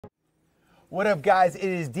What up, guys? It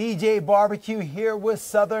is DJ Barbecue here with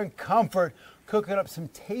Southern Comfort, cooking up some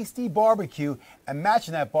tasty barbecue and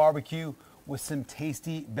matching that barbecue with some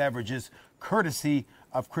tasty beverages, courtesy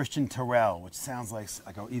of Christian Terrell, which sounds like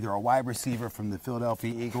either a wide receiver from the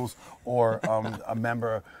Philadelphia Eagles or a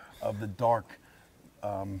member of the dark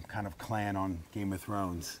kind of clan on Game of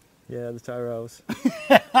Thrones. Yeah, the Tyrells.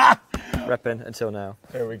 Repping until now.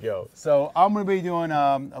 There we go. So I'm going to be doing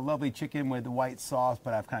a lovely chicken with white sauce,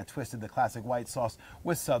 but I've kind of twisted the classic white sauce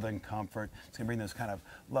with Southern Comfort. It's going to bring those kind of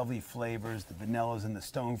lovely flavors, the vanillas and the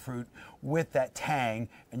stone fruit with that tang,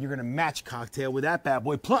 and you're going to match cocktail with that bad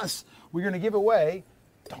boy. Plus, we're going to give away,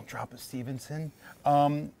 don't drop it, Stevenson,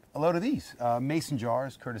 a load of these mason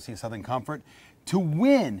jars, courtesy of Southern Comfort. To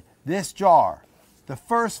win this jar, the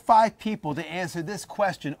first 5 people to answer this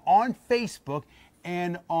question on Facebook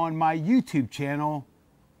and on my YouTube channel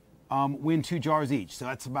win 2 jars each. So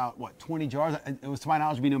that's about, what, 20 jars? It was, to my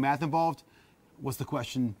knowledge, be no math involved. What's the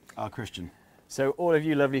question, Christian? So all of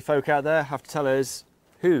you lovely folk out there have to tell us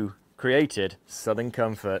who created Southern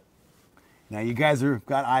Comfort. Now, you guys have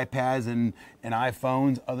got iPads and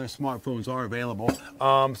iPhones. Other smartphones are available.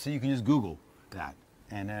 So you can just Google that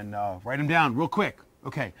and then write them down real quick.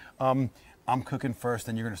 Okay. I'm cooking first,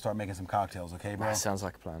 then you're going to start making some cocktails, okay, bro? That sounds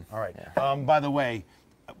like a plan. All right. Yeah. By the way,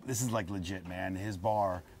 this is like legit, man. His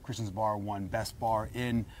bar, Christian's bar, won best bar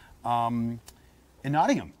in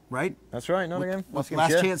Nottingham, right? That's right, Nottingham.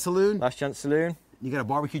 Last Chance Saloon? Last Chance Saloon. You got a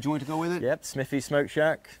barbecue joint to go with it? Yep, Smithy Smoke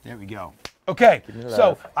Shack. There we go. Okay,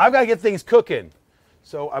 so I've got to get things cooking.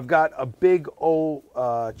 So I've got a big old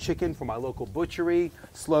chicken from my local butchery,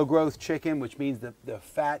 slow growth chicken, which means that the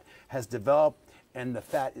fat has developed and the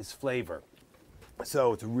fat is flavor.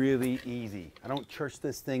 So it's really easy. I don't church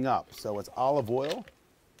this thing up. So it's olive oil,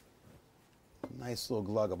 nice little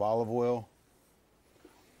glug of olive oil,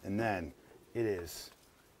 and then it is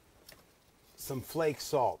some flake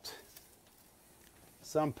salt,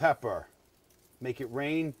 some pepper, make it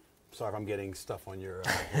rain. Sorry if I'm getting stuff on your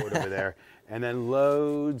board over there. And then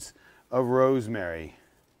loads of rosemary.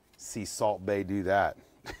 See Salt Bay do that.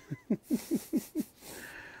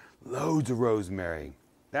 Loads of rosemary.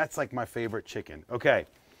 That's like my favorite chicken. Okay,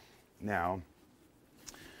 now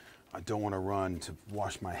I don't want to run to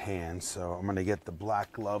wash my hands, so I'm gonna get the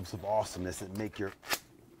black gloves of awesomeness that make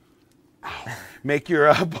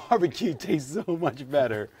your barbecue taste so much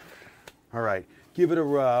better. All right, give it a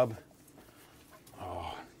rub.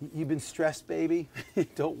 Oh, you've been stressed, baby?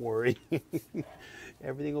 Don't worry.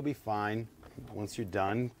 Everything will be fine once you're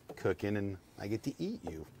done cooking and I get to eat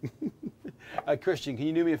you. Christian, can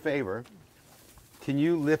you do me a favor? Can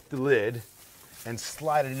you lift the lid and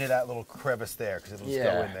slide it into that little crevice there? Because it'll just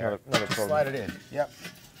go in there. Not a problem. Slide it in. Yep.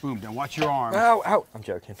 Boom. Now watch your arm. Ow, ow. I'm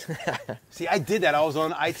joking. See, I did that. I was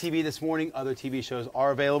on ITV this morning. Other TV shows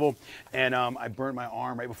are available. And I burnt my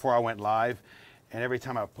arm right before I went live. And every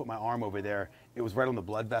time I put my arm over there, it was right on the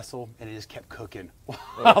blood vessel, and it just kept cooking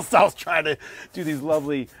whilst I was trying to do these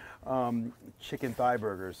lovely chicken thigh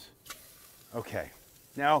burgers. Okay.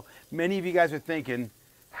 Now, many of you guys are thinking,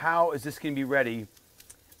 how is this going to be ready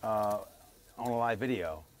on a live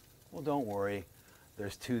video? Well, don't worry.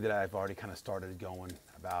 There's 2 that I've already kind of started going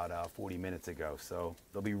about 40 minutes ago, so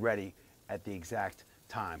they'll be ready at the exact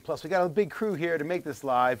time. Plus, we got a big crew here to make this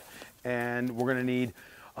live, and we're going to need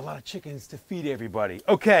a lot of chickens to feed everybody.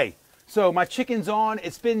 Okay, so my chicken's on.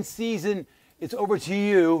 It's been seasoned. It's over to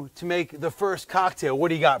you to make the first cocktail. What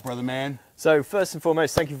do you got, brother man? So first and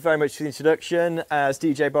foremost, thank you very much for the introduction. As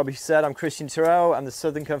DJ Bobby said, I'm Christian Terrell. I'm the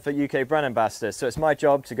Southern Comfort UK brand ambassador. So it's my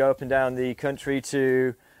job to go up and down the country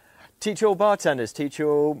to teach all bartenders, teach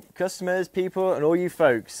all customers, people, and all you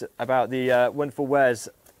folks about the wonderful wares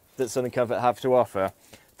that Southern Comfort have to offer.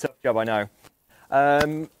 Tough job, I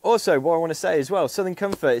know. Also, what I want to say as well, Southern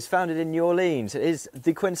Comfort is founded in New Orleans. It is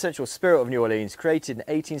the quintessential spirit of New Orleans, created in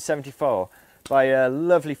 1874 by a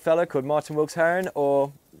lovely fella called Martin Wilkes Heron,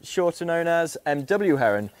 or shorter known as M.W.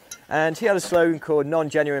 Heron. And he had a slogan called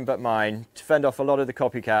 "Non-genuine but mine" to fend off a lot of the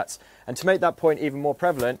copycats. And to make that point even more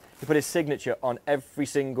prevalent, he put his signature on every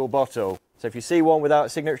single bottle. So if you see one without a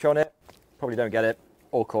signature on it, probably don't get it,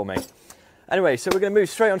 or call me. Anyway, so we're going to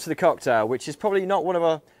move straight on to the cocktail, which is probably not one of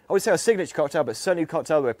our, I would say our signature cocktail, but certainly a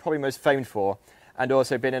cocktail we're probably most famed for, and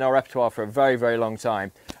also been in our repertoire for a very, very long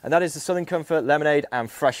time. And that is the Southern Comfort Lemonade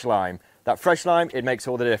and Fresh Lime. That fresh lime, it makes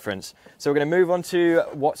all the difference. So we're going to move on to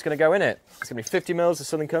what's going to go in it. It's going to be 50 mils of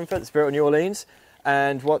Southern Comfort, the spirit of New Orleans,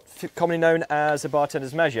 and what's commonly known as a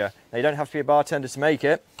bartender's measure. Now, you don't have to be a bartender to make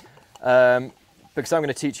it, because I'm going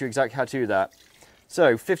to teach you exactly how to do that.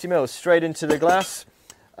 So 50 mils straight into the glass,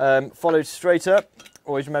 followed straight up.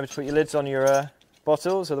 Always remember to put your lids on your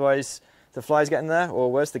bottles, otherwise the flies get in there,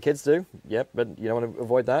 or worse, the kids do. Yep, but you don't want to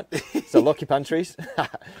avoid that. So lock your pantries.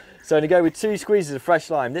 So I'm going to go with 2 squeezes of fresh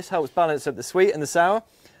lime. This helps balance up the sweet and the sour.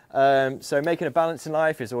 So making a balance in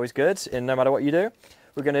life is always good, in no matter what you do.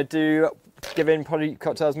 We're going to give in probably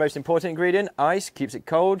cocktail's most important ingredient, ice. Keeps it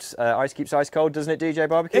cold. Ice keeps ice cold, doesn't it, DJ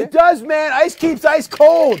Barbecue? It does, man. Ice keeps ice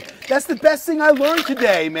cold. That's the best thing I learned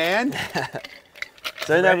today, man.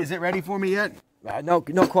 So is it ready for me yet? No,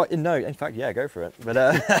 not quite. No, in fact, yeah, go for it.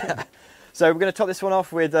 But so we're going to top this one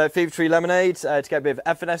off with Fever Tree lemonade to get a bit of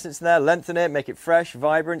effervescence in there, lengthen it, make it fresh,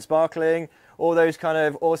 vibrant, sparkling, all those kind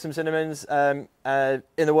of awesome cinnamons in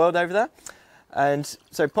the world over there. And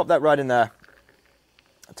so pop that right in there.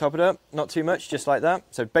 Top it up, not too much, just like that.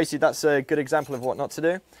 So basically that's a good example of what not to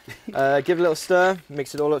do. Give it a little stir,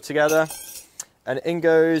 mix it all up together. And in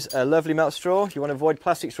goes a lovely melt straw. You want to avoid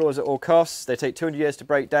plastic straws at all costs. They take 200 years to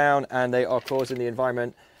break down and they are causing the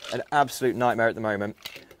environment an absolute nightmare at the moment.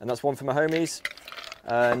 And that's one for my homies.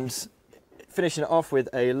 And finishing it off with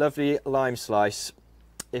a lovely lime slice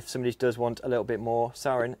if somebody does want a little bit more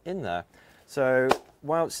souring in there. So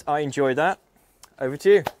whilst I enjoy that, over to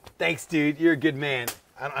you. Thanks, dude. You're a good man.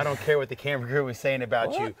 I don't care what the camera crew was saying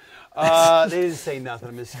about you. They didn't say nothing.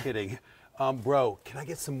 I'm just kidding. Bro, can I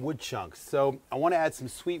get some wood chunks? So I want to add some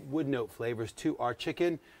sweet wood note flavors to our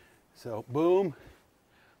chicken. So boom,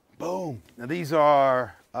 boom. Now these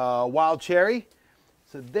are wild cherry.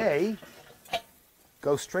 So they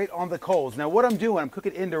go straight on the coals. Now what I'm doing, I'm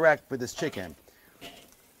cooking indirect for this chicken.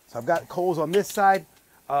 So I've got coals on this side,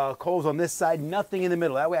 nothing in the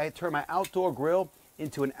middle. That way I turn my outdoor grill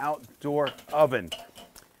into an outdoor oven.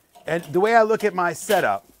 And the way I look at my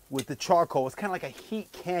setup with the charcoal, it's kind of like a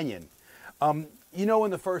heat canyon. You know,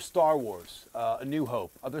 in the first Star Wars, A New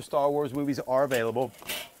Hope, other Star Wars movies are available.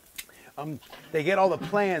 They get all the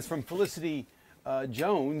plans from Felicity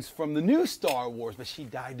Jones from the new Star Wars, but she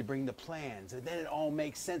died to bring the plans. And then it all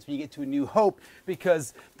makes sense when you get to A New Hope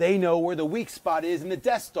because they know where the weak spot is in the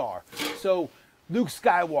Death Star. So Luke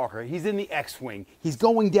Skywalker, he's in the X-Wing. He's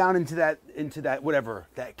going down into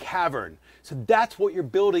that cavern. So that's what you're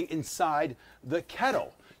building inside the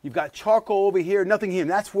kettle. You've got charcoal over here, nothing here. And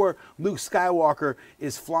that's where Luke Skywalker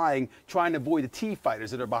is flying, trying to avoid the T-fighters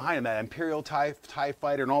that are behind him, that Imperial TIE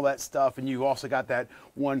fighter and all that stuff. And you've also got that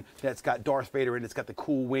one that's got Darth Vader in it. It's got the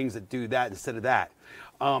cool wings that do that instead of that.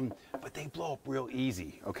 But they blow up real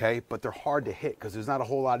easy, okay? But they're hard to hit because there's not a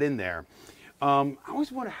whole lot in there. I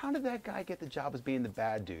always wonder, how did that guy get the job as being the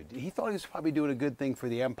bad dude? He thought he was probably doing a good thing for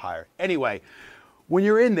the Empire. Anyway, when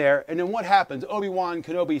you're in there, and then what happens? Obi-Wan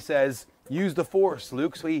Kenobi says, use the Force,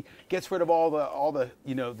 Luke. So he gets rid of all the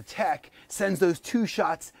the tech, sends those 2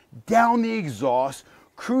 shots down the exhaust,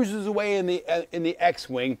 cruises away in the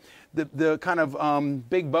X-Wing. The kind of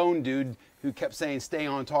big bone dude who kept saying stay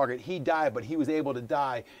on target, he died, but he was able to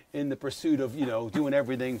die in the pursuit of doing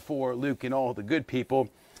everything for Luke and all the good people.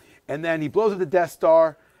 And then he blows up the Death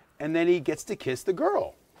Star, and then he gets to kiss the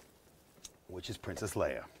girl, which is Princess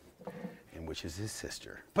Leia, and which is his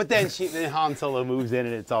sister. But then Han Solo moves in,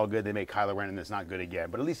 and it's all good. They make Kylo Ren, and it's not good again.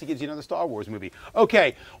 But at least he gives you another Star Wars movie.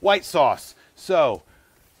 Okay, white sauce. So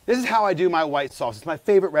this is how I do my white sauce. It's my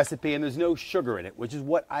favorite recipe, and there's no sugar in it, which is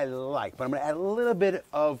what I like. But I'm going to add a little bit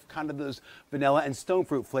of kind of those vanilla and stone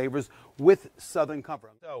fruit flavors with Southern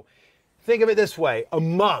Comfort. So think of it this way, a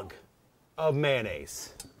mug of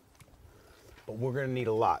mayonnaise. But we're going to need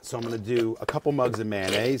a lot. So I'm going to do a couple mugs of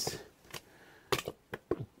mayonnaise.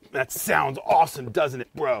 That sounds awesome, doesn't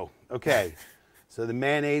it, bro? Okay, so the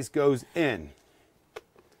mayonnaise goes in.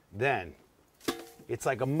 Then it's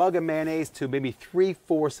like a mug of mayonnaise to maybe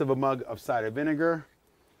 3/4 of a mug of cider vinegar.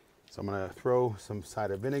 So I'm going to throw some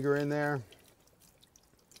cider vinegar in there.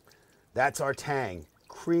 That's our tang,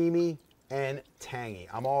 creamy and tangy.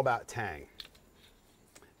 I'm all about tang.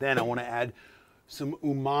 Then I want to add some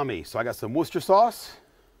umami. So I got some Worcester sauce,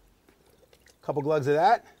 a couple glugs of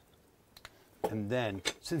that. And then,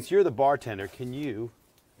 since you're the bartender, can you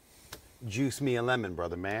juice me a lemon,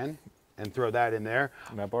 brother man, and throw that in there?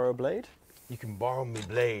 May I borrow a blade? You can borrow me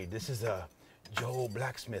blade. This is a Joel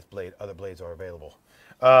Blacksmith blade. Other blades are available.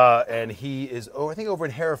 And he is, I think over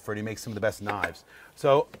in Hereford, he makes some of the best knives.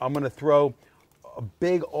 So I'm going to throw a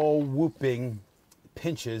big old whooping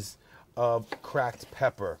pinches of cracked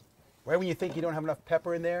pepper. Right when you think you don't have enough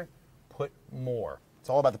pepper in there, put more. It's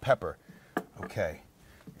all about the pepper. Okay.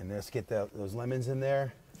 And let's get those lemons in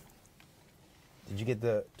there. Did you get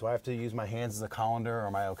do I have to use my hands as a colander, or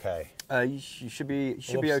am I okay? You should be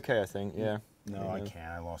okay, I think, yeah. No, I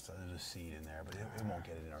can't. I lost, there's a seed in there, but it won't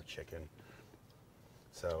get it in our chicken.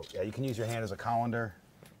 So, yeah, you can use your hand as a colander.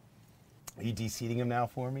 Are you de-seeding them now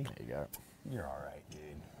for me? There you go. You're all right, dude.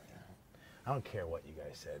 I don't care what you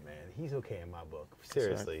guys said, man. He's okay in my book.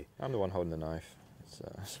 Seriously. Right. I'm the one holding the knife.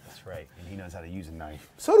 So. That's right. And he knows how to use a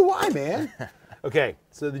knife. So do I, man. Okay,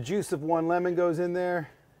 so the juice of 1 lemon goes in there,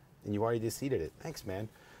 and you already just seeded it. Thanks, man.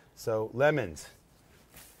 So lemons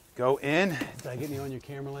go in. Did I get any on your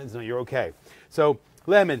camera lens? No, you're okay. So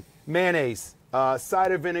lemon, mayonnaise,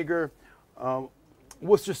 cider vinegar,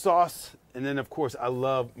 Worcester sauce, and then, of course, I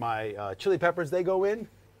love my chili peppers. They go in.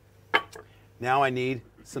 Now I need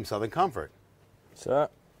some Southern Comfort. So,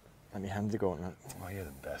 let me hand the gauntlet. Oh, you're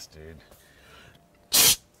the best, dude.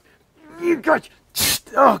 You got,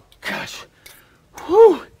 oh gosh.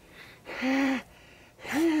 Whew.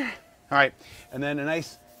 All right, and then a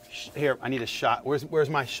nice, here, I need a shot. Where's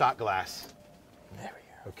my shot glass? There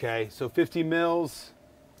we go. Okay, so 50 mils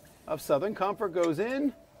of Southern Comfort goes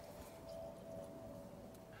in.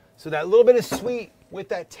 So that little bit of sweet with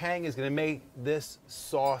that tang is gonna make this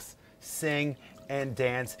sauce sing and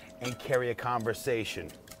dance and carry a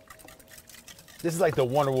conversation. This is like the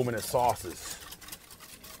Wonder Woman of sauces.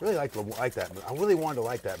 Really like that. I really wanted to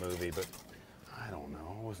like that movie, but I don't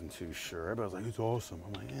know. I wasn't too sure. Everybody was like, "It's awesome."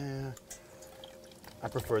 I'm like, "Yeah." I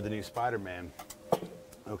prefer the new Spider-Man.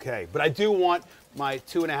 Okay, but I do want my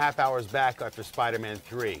 2.5 hours back after Spider-Man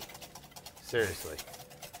 3. Seriously,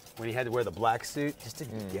 when he had to wear the black suit, just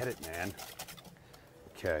didn't get it, man.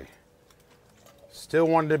 Okay. Still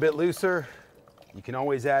wanted it a bit looser. You can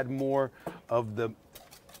always add more of the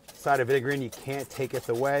cider vinegar in. You can't take it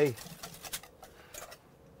away.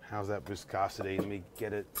 How's that viscosity? Let me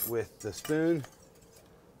get it with the spoon.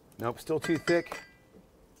 Nope, still too thick.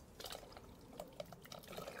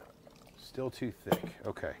 Still too thick.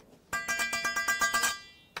 Okay.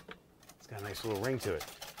 It's got a nice little ring to it.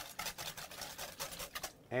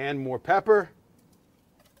 And more pepper.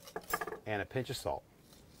 And a pinch of salt.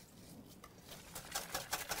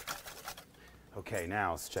 Okay,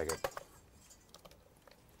 now let's check it.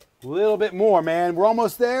 A little bit more, man. We're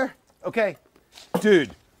almost there. Okay.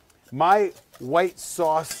 Dude, my white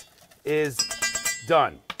sauce is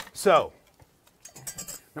done. So,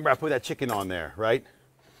 remember I put that chicken on there, right?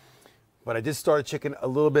 But I just started chicken a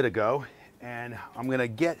little bit ago, and I'm gonna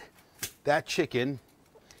get that chicken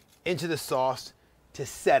into the sauce to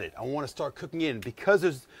set it. I wanna start cooking it in because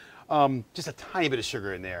there's just a tiny bit of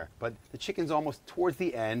sugar in there, but the chicken's almost towards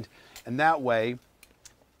the end, and that way,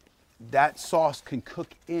 that sauce can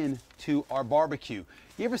cook into our barbecue.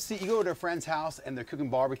 You ever see, you go to a friend's house and they're cooking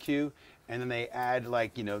barbecue and then they add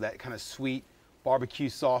like, you know, that kind of sweet barbecue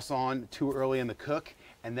sauce on too early in the cook,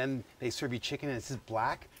 and then they serve you chicken and it's just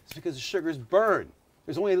black? It's because the sugar's burned.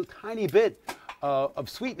 There's only a tiny bit of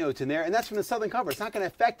sweet notes in there, and that's from the Southern Comfort. It's not gonna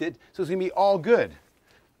affect it, so it's gonna be all good.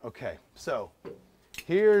 Okay, so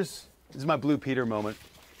this is my Blue Peter moment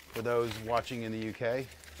for those watching in the UK.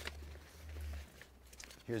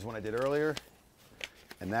 Here's one I did earlier,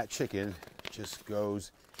 and that chicken just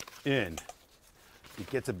goes in. It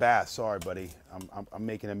gets a bath. Sorry, buddy. I'm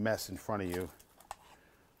making a mess in front of you.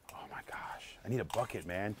 Oh my gosh. I need a bucket,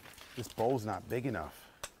 man. This bowl's not big enough.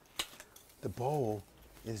 The bowl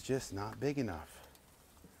is just not big enough.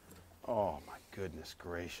 Oh my goodness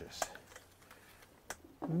gracious.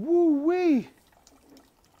 Woo-wee.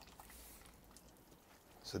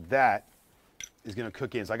 So that is gonna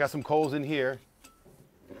cook in. So I got some coals in here.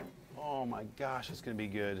 Oh my gosh, it's gonna be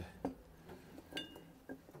good.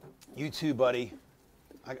 You too, buddy.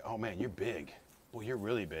 Oh man, you're big. Boy, you're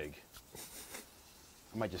really big.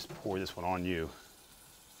 I might just pour this one on you.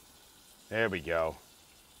 There we go.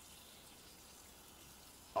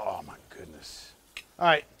 Oh my goodness. All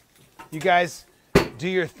right, you guys, do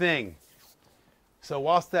your thing. So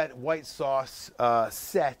whilst that white sauce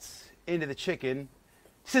sets into the chicken,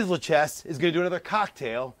 Sizzler Chest is gonna do another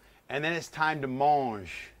cocktail, and then it's time to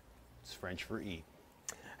mange. It's French for eat.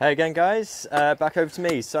 Hey again, guys, back over to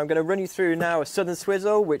me. So I'm going to run you through now a Southern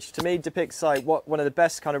Swizzle, which to me depicts like what one of the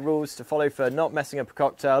best kind of rules to follow for not messing up a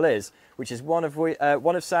cocktail is, which is one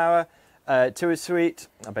of sour, 2 of sweet,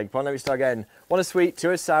 I beg your pardon, let me start again. 1 of sweet, 2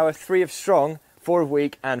 of sour, 3 of strong, 4 of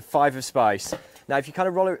weak, and 5 of spice. Now, if you kind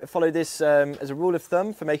of follow this as a rule of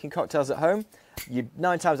thumb for making cocktails at home, you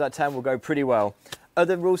 9 times out of 10 will go pretty well.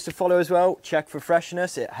 Other rules to follow as well: check for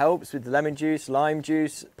freshness. It helps with the lemon juice, lime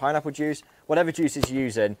juice, pineapple juice, whatever juices you're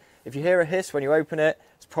using. If you hear a hiss when you open it,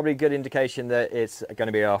 it's probably a good indication that it's going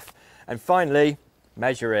to be off. And finally,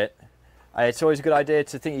 measure it. It's always a good idea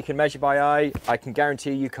to think you can measure by eye. I can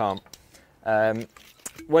guarantee you can't.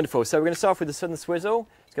 Wonderful. So we're going to start off with the Southern Swizzle.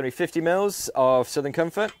 It's going to be 50 mils of Southern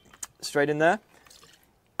Comfort, straight in there.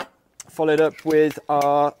 Followed up with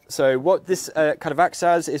our, so what this kind of acts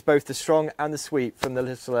as is both the strong and the sweet from the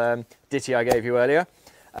little ditty I gave you earlier.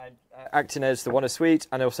 And acting as the 1 of sweet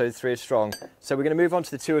and also the 3 of strong. So we're going to move on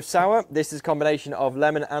to the 2 of sour. This is a combination of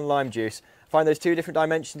lemon and lime juice. Find those 2 different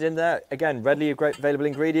dimensions in there. Again, readily available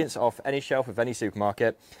ingredients off any shelf of any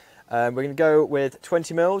supermarket. We're going to go with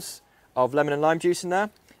 20 mils of lemon and lime juice in there.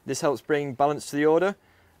 This helps bring balance to the order.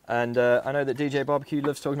 And I know that DJ Barbecue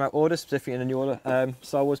loves talking about order, specifically in a new order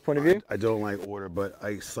Star Wars point of view. I don't like order, but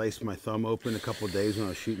I sliced my thumb open a couple of days when I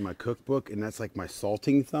was shooting my cookbook, and that's like my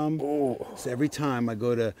salting thumb. Oh. So every time I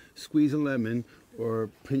go to squeeze a lemon or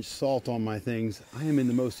pinch salt on my things, I am in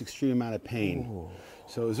the most extreme amount of pain. Oh.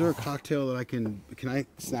 So is there a cocktail that can I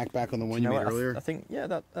snack back on the one you made earlier? I think, yeah,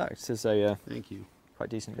 that is a thank you. Quite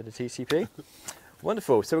decent bit of TCP.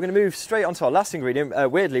 Wonderful. So we're going to move straight on to our last ingredient,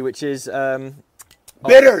 weirdly, which is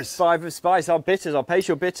bitters. 5 of spice, our bitters, our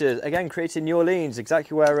pastel bitters. Again, created in New Orleans,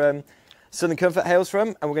 exactly where Southern Comfort hails from.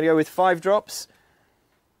 And we're going to go with 5 drops.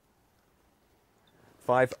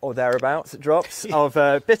 5 or thereabouts drops of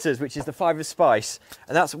bitters, which is the 5 of spice.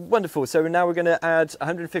 And that's wonderful. So now we're going to add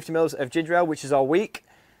 150 mils of ginger ale, which is our week.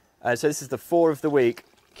 So this is the 4 of the week.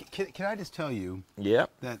 Can I just tell you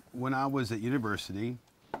that when I was at university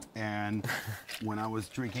and when I was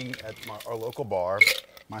drinking at our local bar,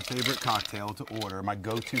 my favorite cocktail to order, my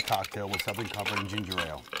go-to cocktail was Southern Comfort and ginger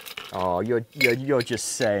ale. Oh, you're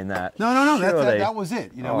just saying that. No, that was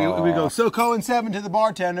it. You know, we go SoCo and 7 to the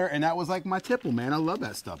bartender, and that was like my tipple, man. I love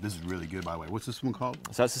that stuff. This is really good, by the way. What's this one called?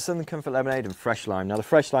 So it's the Southern Comfort lemonade and fresh lime. Now the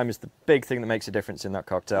fresh lime is the big thing that makes a difference in that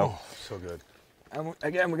cocktail. Oh, so good. And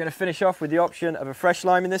again, we're going to finish off with the option of a fresh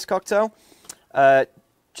lime in this cocktail.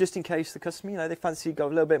 Just in case the customer, they fancy got a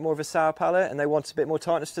little bit more of a sour palate and they want a bit more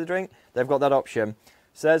tartness to the drink, they've got that option.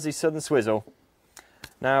 So there's the Southern Swizzle.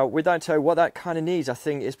 Now, with that toe, what that kind of needs, I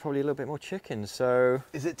think, is probably a little bit more chicken. So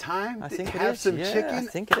is it time? I think it have is. Some yeah, chicken? I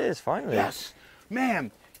think it is, finally. Yes.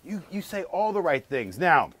 Man, you say all the right things.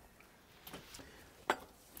 Now,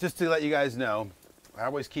 just to let you guys know, I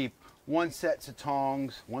always keep one set of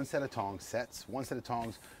tongs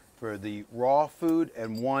for the raw food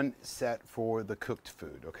and one set for the cooked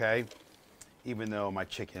food, okay? Even though my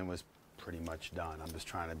chicken was pretty much done. I'm just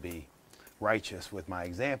trying to be righteous with my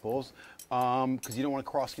examples because you don't want to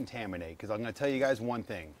cross-contaminate, because I'm going to tell you guys one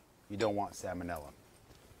thing. You don't want salmonella.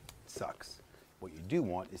 It sucks. What you do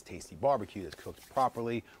want is tasty barbecue that's cooked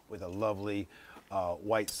properly with a lovely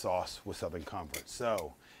white sauce with Southern Comfort.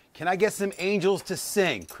 So, can I get some angels to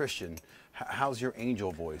sing? Christian, how's your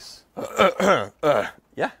angel voice?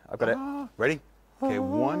 Yeah, I've got it. Ready? Okay,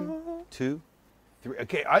 1, 2, 3.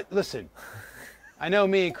 Okay, listen. I know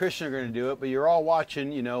me and Christian are going to do it, but you're all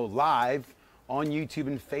watching, live on YouTube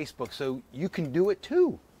and Facebook, so you can do it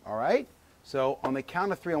too, all right? So on the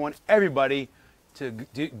count of 3, I want everybody to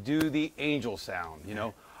do the angel sound,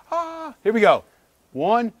 Here we go.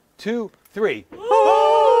 1, 2, 3.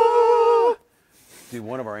 Dude,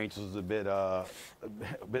 one of our angels is a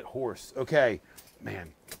bit hoarse. Okay, man,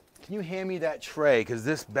 can you hand me that tray? Because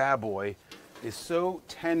this bad boy is so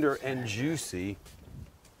tender and juicy.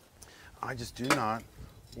 I just do not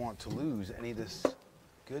want to lose any of this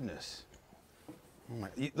goodness.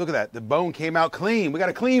 Look at that. The bone came out clean. We got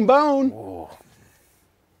a clean bone. Whoa.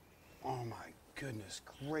 Oh my goodness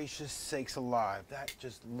gracious sakes alive. That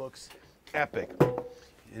just looks epic.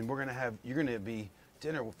 And you're going to be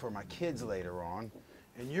dinner for my kids later on.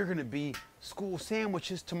 And you're going to be school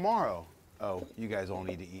sandwiches tomorrow. Oh, you guys all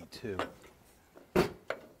need to eat too. Let's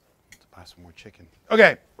buy some more chicken.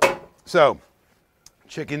 Okay, so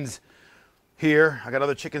chicken's here. I got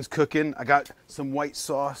other chickens cooking. I got some white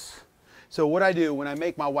sauce. So what I do when I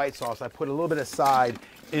make my white sauce, I put a little bit aside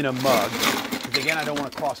in a mug, because again, I don't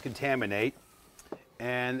want to cross-contaminate.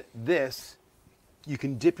 And this, you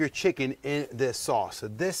can dip your chicken in this sauce. So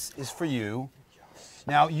this is for you.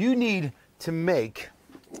 Now you need to make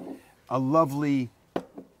a lovely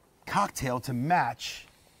cocktail to match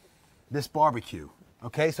this barbecue.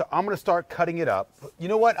 Okay, so I'm gonna start cutting it up. You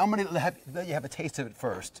know what? I'm gonna let you have a taste of it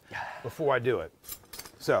first before I do it.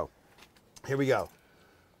 So, here we go.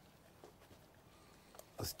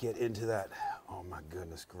 Let's get into that. Oh my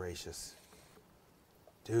goodness gracious.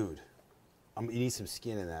 Dude, you need some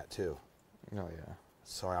skin in that too. Oh yeah.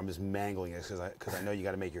 Sorry, I'm just mangling it because I know you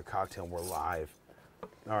gotta make your cocktail and we're live.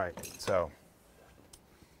 All right, so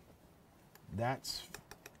that's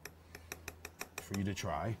for you to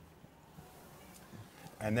try.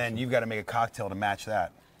 And then you've got to make a cocktail to match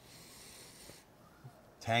that.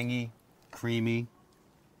 Tangy, creamy,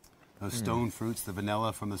 those stone fruits, the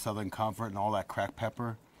vanilla from the Southern Comfort and all that cracked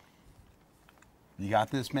pepper. You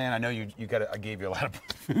got this, man? I know you got it. I gave you a lot of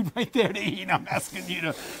food right there to eat. I'm asking you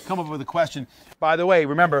to come up with a question. By the way,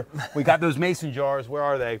 remember, we got those mason jars. Where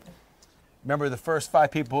are they? Remember, the first 5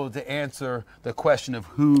 people to answer the question of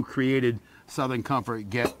who created Southern Comfort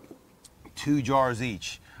get 2 jars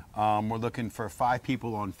each. We're looking for 5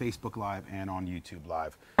 people on Facebook Live and on YouTube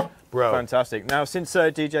Live. Bro. Fantastic. Now, since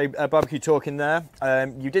DJ Barbecue talking there,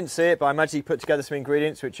 you didn't see it, but I magically put together some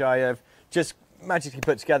ingredients which I have just magically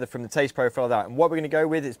put together from the taste profile of that. And what we're going to go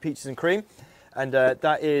with is peaches and cream. And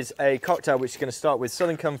that is a cocktail which is going to start with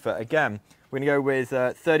Southern Comfort. Again, we're going to go with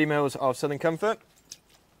 30 mils of Southern Comfort,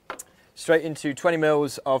 straight into 20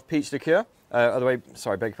 mils of peach liqueur. Other way,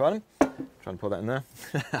 sorry, beg your pardon. Trying to pour that in there.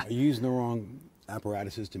 Are you using the wrong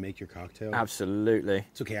apparatuses to make your cocktail? Absolutely.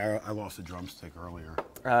 It's okay, I lost a drumstick earlier.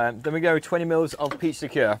 Then we go with 20 mils of peach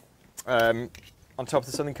liqueur on top of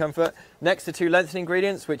the Southern Comfort. Next, the 2 lengthening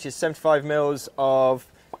ingredients, which is 75 mils of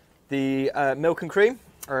the milk and cream,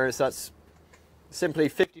 or so that's simply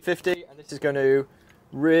 50-50, and this is going to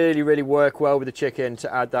really, really work well with the chicken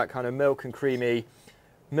to add that kind of milk and creamy,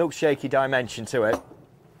 milkshakey dimension to it.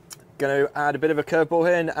 Going to add a bit of a curveball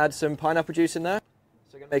here and add some pineapple juice in there.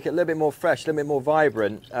 So going to make it a little bit more fresh, a little bit more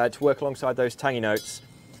vibrant to work alongside those tangy notes.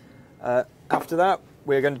 After that,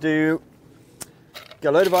 we're going to get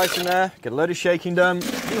a load of ice in there, get a load of shaking done.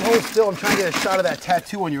 You hold still, I'm trying to get a shot of that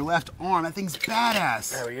tattoo on your left arm. That thing's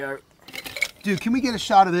badass. There we go. Dude, can we get a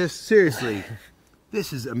shot of this? Seriously.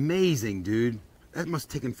 This is amazing, dude. That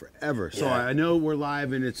must have taken forever. So Yeah. I know we're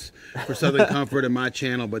live and it's for Southern Comfort and my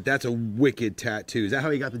channel, but that's a wicked tattoo. Is that how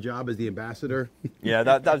you got the job as the ambassador? Yeah,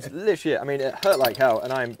 that was literally it. I mean, it hurt like hell,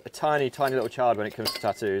 and I'm a tiny, tiny little child when it comes to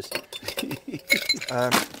tattoos.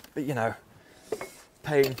 But you know,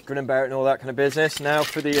 pain, grin and bear it and all that kind of business. Now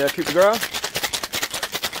for the coup de grace.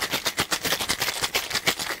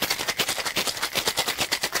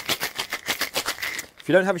 If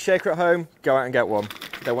you don't have a shaker at home, go out and get one.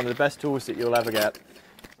 They're one of the best tools that you'll ever get.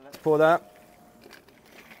 So let's pour that.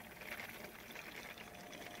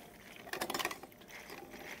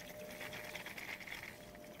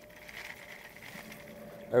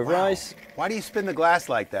 Over ice. Why do you spin the glass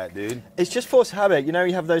like that, dude? It's just force habit. You know,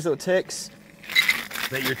 you have those little ticks. Is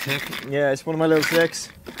that your tick? Yeah, it's one of my little ticks.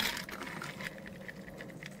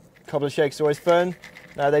 Cobbler shake is always fun.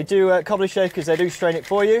 Now they do cobbler shakers, they do strain it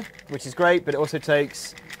for you, which is great, but it also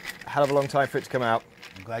takes a hell of a long time for it to come out.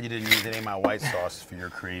 I'm glad you didn't use any of my white sauce for your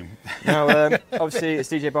cream. Now, obviously, as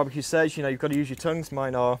DJ Barbecue says, you know, you've got to use your tongues.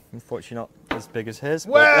 Mine are, unfortunately, not as big as his.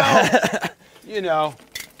 Well, you know.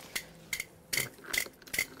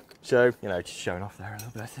 So, you know, just showing off there a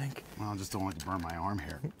little bit, I think. Well, I just don't want to burn my arm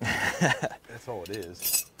hair. That's all it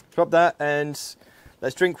is. Drop that and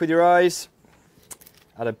let's drink with your eyes.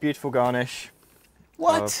 Add a beautiful garnish.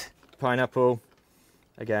 What? Pineapple.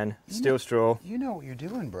 Again, steel straw. You know what you're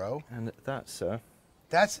doing, bro. And that, sir,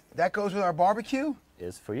 that goes with our barbecue?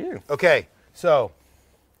 is for you. Okay, so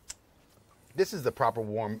this is the proper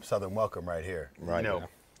warm Southern welcome right here. Right, You know, yeah.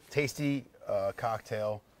 tasty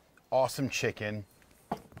cocktail, awesome chicken.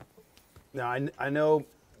 Now, I know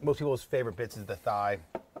most people's favorite bits is the thigh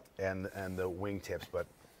and the wing tips, but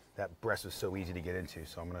that breast is so easy to get into,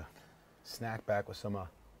 so I'm going to snack back with some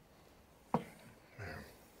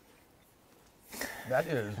that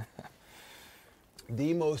is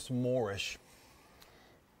the most Moorish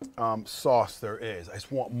sauce there is. I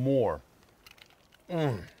just want more.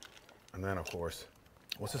 And then, of course,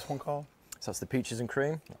 what's this one called? So that's the peaches and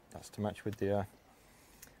cream. That's to match with the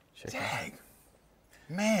chicken. Dang,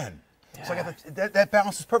 man! Yeah. So I got that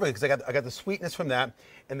balance is perfect because I got the sweetness from that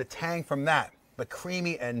and the tang from that, but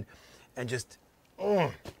creamy and just,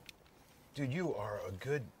 dude, you are a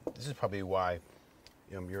good. This is probably why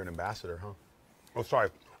you're an ambassador, huh? Oh, sorry.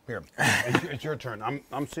 Here, it's your turn.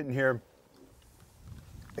 I'm sitting here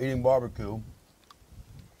eating barbecue,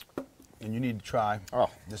 and you need to try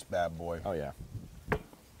this bad boy. Oh yeah.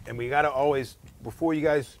 And we gotta always, before you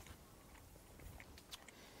guys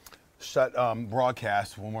shut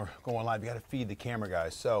broadcast when we're going live, you gotta feed the camera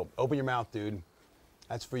guys. So open your mouth, dude.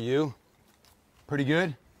 That's for you. Pretty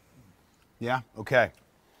good? Yeah? Okay.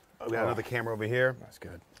 We got another camera over here. That's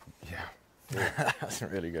good. Yeah. That's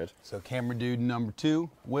really good. So camera dude number 2,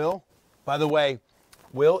 Will. By the way,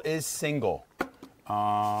 Will is single.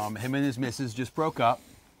 Him and his missus just broke up.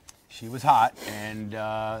 She was hot, and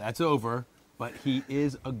that's over. But he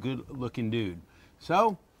is a good-looking dude.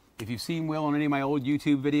 So if you've seen Will on any of my old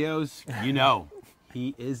YouTube videos, you know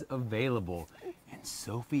he is available. And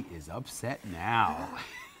Sophie is upset now.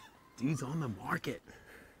 Dude's on the market.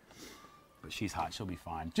 But she's hot. She'll be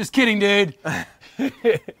fine. Just kidding, dude.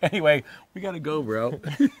 Anyway, we got to go, bro.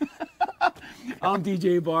 I'm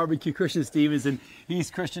DJ Barbecue, Christian Stevenson. He's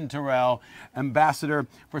Christian Terrell, ambassador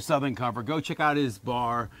for Southern Comfort. Go check out his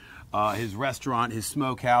bar, his restaurant, his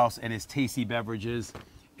smokehouse, and his tasty beverages.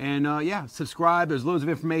 And yeah, subscribe. There's loads of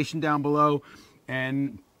information down below.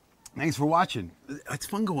 And thanks for watching. It's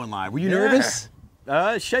fun going live. Were you nervous?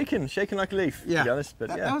 Shaking like a leaf, to be honest. But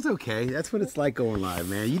that was okay. That's what it's like going live,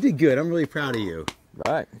 man. You did good. I'm really proud of you.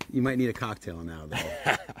 Right. You might need a cocktail now,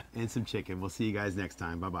 though. And some chicken. We'll see you guys next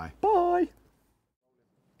time. Bye-bye. Bye.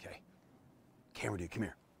 Okay. Camera dude, come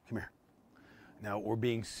here. Come here. Now, we're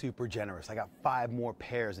being super generous. I got 5 more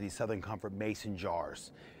pairs of these Southern Comfort mason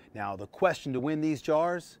jars. Now, the question to win these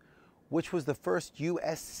jars, which was the first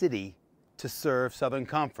U.S. city to serve Southern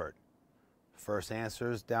Comfort? First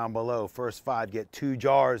answers down below. First 5 get 2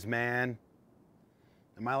 jars, man.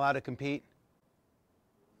 Am I allowed to compete?